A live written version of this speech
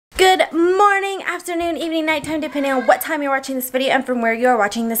Good morning, afternoon, evening, nighttime, depending on what time you're watching this video and from where you are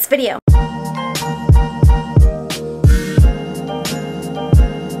watching this video.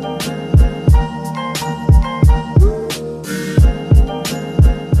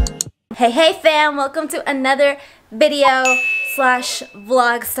 Hey fam, welcome to another video slash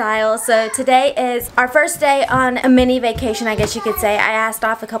vlog style. So today is our first day on a mini vacation, I guess you could say. I asked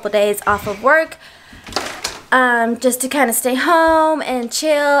off a couple days off of work just to kind of stay home and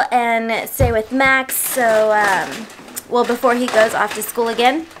chill and stay with Max. So well, before he goes off to school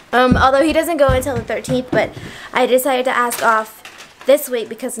again, although he doesn't go until the 13th, but I decided to ask off this week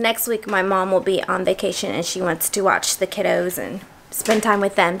because next week my mom will be on vacation and she wants to watch the kiddos and spend time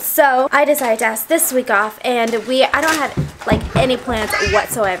with them. So I decided to ask this week off, and I don't have like any plans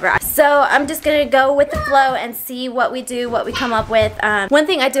whatsoever. So I'm just gonna go with the flow and see what we do, what we come up with. One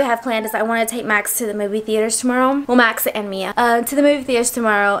thing I do have planned is I want to take Max to the movie theaters tomorrow. Well, Max and Mia to the movie theaters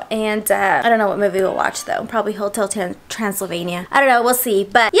tomorrow, and I don't know what movie we'll watch though. Probably Hotel Transylvania. I don't know, we'll see.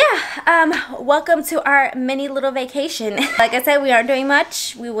 But yeah, welcome to our mini little vacation. Like I said, we aren't doing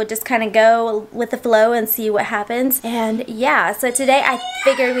much. We will just kind of go with the flow and see what happens. And yeah, so today I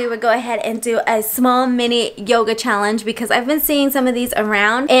figured we would go ahead and do a small mini yoga challenge because I've been seeing some of these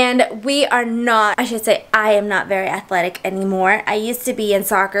around, and we are not, I should say I am not very athletic anymore. I used to be in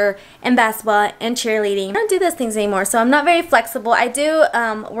soccer and basketball and cheerleading. I don't do those things anymore, so I'm not very flexible. I do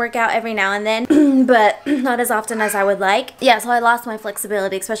work out every now and then, but not as often as I would like. Yeah, so I lost my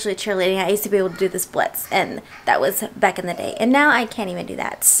flexibility, especially cheerleading. I used to be able to do the splits, and that was back in the day, and now I can't even do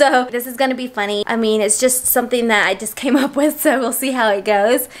that. So this is gonna be funny. I mean, it's just something that I just came up with, so we'll see how it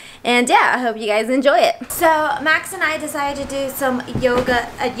goes. And yeah, I hope you guys enjoy it. So Max and I decided to do some a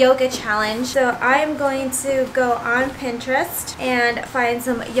yoga challenge. So I'm going to go on Pinterest and find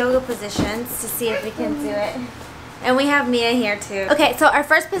some yoga positions to see if we can do it. And we have Mia here too. Okay, so our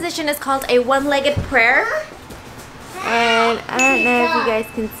first position is called a one-legged prayer. And I don't know if you guys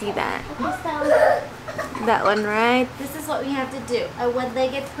can see that. That one, right? This is what we have to do, a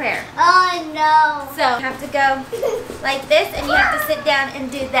one-legged prayer. Oh no. So you have to go like this, and you have to sit down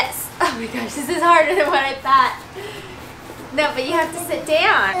and do this. Oh my gosh, this is harder than what I thought. No, but you have to sit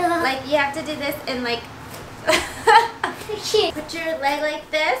down. Like, you have to do this and like put your leg like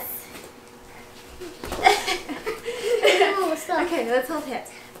this. Okay, let's hold hands.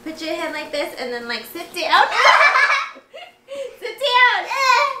 Put your hand like this and then like sit down. Sit down.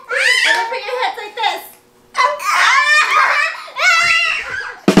 And then put your hands like this.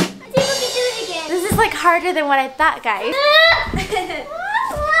 This is like harder than what I thought, guys.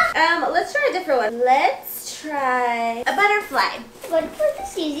 Let's try a different one. Let's try a butterfly. Butterfly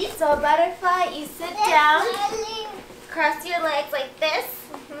is easy. So a butterfly, you sit down, cross your legs like this,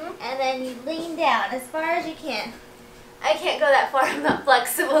 and then you lean down as far as you can. I can't go that far. I'm not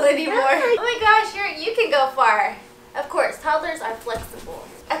flexible anymore. Oh my gosh, you can go far. Of course, toddlers are flexible.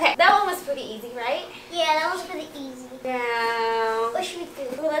 Okay, that one was pretty easy, right? Yeah, that was pretty easy. Now, what should we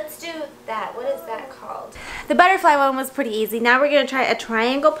do? Well, let's do that. What is that called? The butterfly one was pretty easy. Now we're going to try a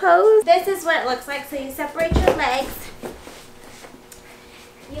triangle pose. This is what it looks like. So you separate your legs.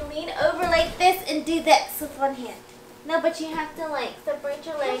 You lean over like this and do this with one hand. No, but you have to like separate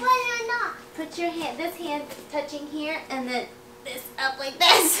your legs. Put your hand, this hand touching here, and then this up like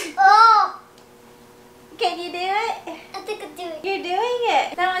this. Oh! Can you do it? I think I'm doing it. You're doing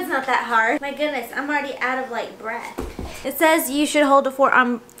it. That one's not that hard. My goodness, I'm already out of like breath. It says you should hold a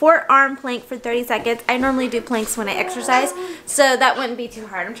forearm plank for 30 seconds. I normally do planks when I exercise, so that wouldn't be too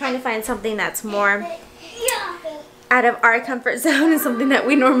hard. I'm trying to find something that's more out of our comfort zone and something that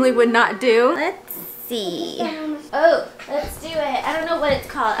we normally would not do. Let's see. Oh, let's do it. I don't know what it's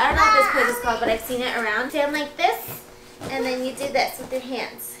called. I don't know what this pose is called, but I've seen it around. Stand like this, and then you do this with your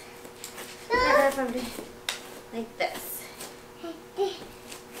hands. I don't know if I'm doing like this.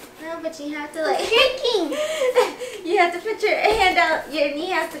 No, but you have to like shaking. You have to put your hand out. Your knee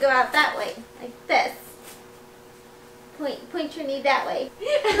has to go out that way, like this. Point your knee that way.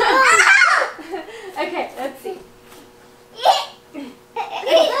 Okay, let's see.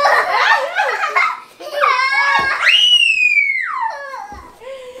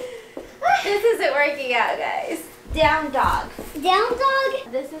 This isn't working out, guys. Down dog. Down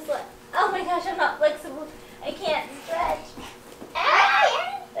dog? This is what. Oh my gosh, I'm not flexible. I can't stretch.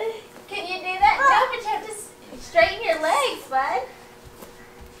 Can you do that? No, but you have to straighten your legs, bud.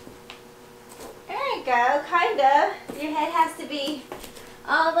 There you go, kinda. Your head has to be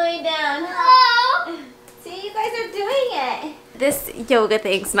all the way down. Oh. See, you guys are doing it. This yoga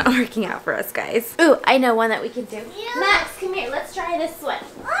thing's not working out for us, guys. Ooh, I know one that we can do. Yeah. Max, come here. Let's try this one.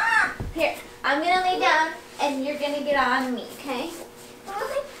 Here, I'm gonna lay down, and you're gonna get on me, okay?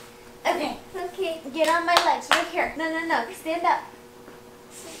 Get on my legs right here. No, no, no. Stand up.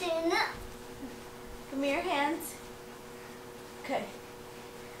 Stand up. Give me your hands. Okay.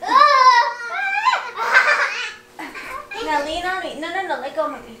 Now lean on me. No, no, no. Let go,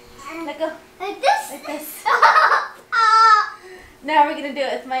 mommy. Let go. Like this? Like this. Now we're gonna do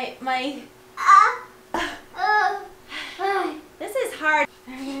it with my. This is hard.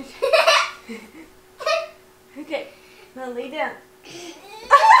 Okay. Now lay down.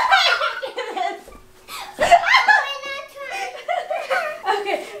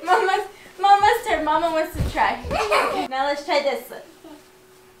 Okay. Mama's turn. Mama wants to try. Okay, now let's try this one.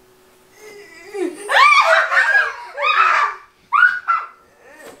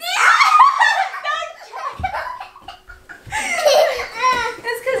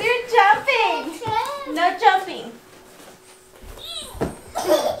 It's because you're jumping. No jumping.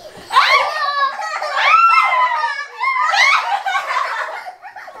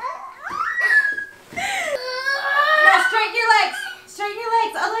 Now straighten your legs. Straighten your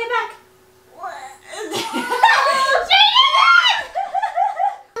legs all the way back. Straighten your legs.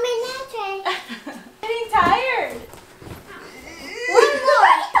 Getting tired. One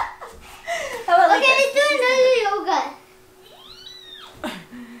more. How about like Okay, this? let's do another yoga.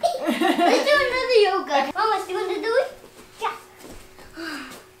 Let's do another yoga. Mama, do you want to do it? Yeah.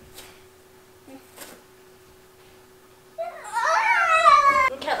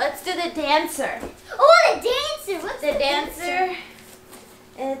 Okay, let's do the dancer. Oh, the dancer. What's The dancer,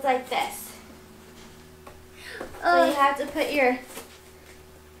 and it's like this. So you have to put your.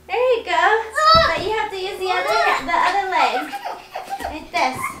 There you go. But you have to use the other leg, like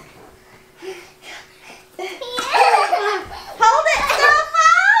this. Hold it.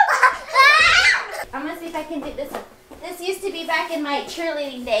 Stop. I'm gonna see if I can do this one. This used to be back in my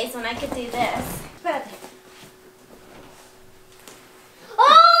cheerleading days when I could do this. But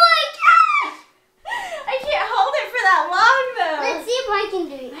Oh my gosh! I can't hold it for that long though. Let's see if I can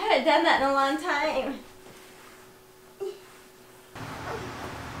do I it. haven't done that in a long time.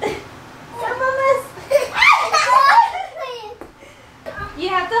 Come on, Miss. You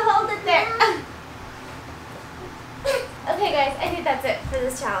have to hold it there. Okay, guys, I think that's it for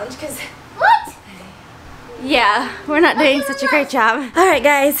this challenge because. What? Yeah, we're not doing such a great job. All right,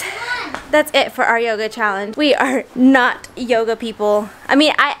 guys, that's it for our yoga challenge. We are not yoga people. I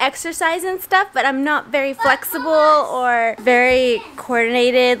mean, I exercise and stuff, but I'm not very flexible or very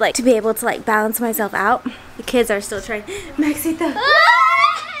coordinated, like to be able to like balance myself out. The kids are still trying. Maxito.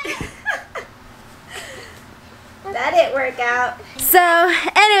 That didn't work out. So,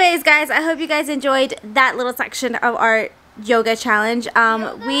 anyways, guys, I hope you guys enjoyed that little section of our yoga challenge.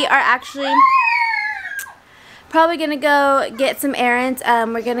 We are actually probably gonna go get some errands.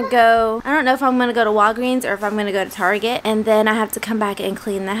 We're gonna go, I don't know if I'm gonna go to Walgreens or if I'm gonna go to Target, and then I have to come back and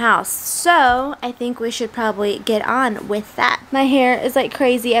clean the house. So I think we should probably get on with that. My hair is like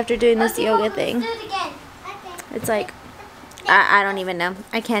crazy after doing this yoga thing. Let's do it again. Okay. It's like, I don't even know.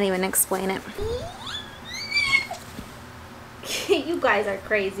 I can't even explain it. You guys are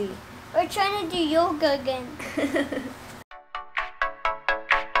crazy. We're trying to do yoga again.